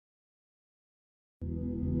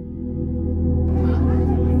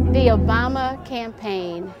The Obama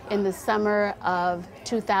campaign in the summer of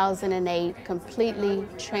 2008 completely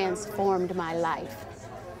transformed my life.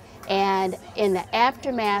 And in the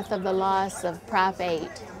aftermath of the loss of Prop 8,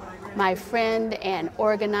 my friend and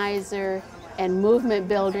organizer and movement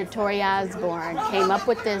builder Tori Osborne came up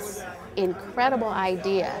with this incredible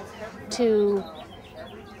idea to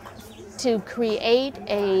create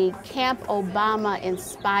a Camp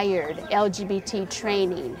Obama-inspired LGBT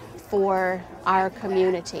training for our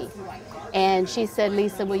community. And she said,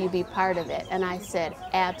 "Lisa, will you be part of it?" And I said,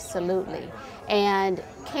 absolutely. And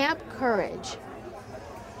Camp Courage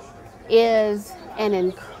is an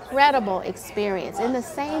incredible experience in the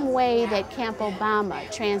same way that Camp Obama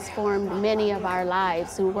transformed many of our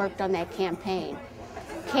lives who worked on that campaign.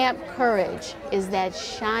 Camp Courage is that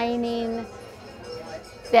shining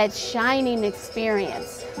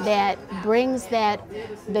experience that brings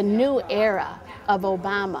the new era of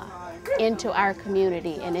Obama into our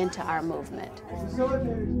community and into our movement.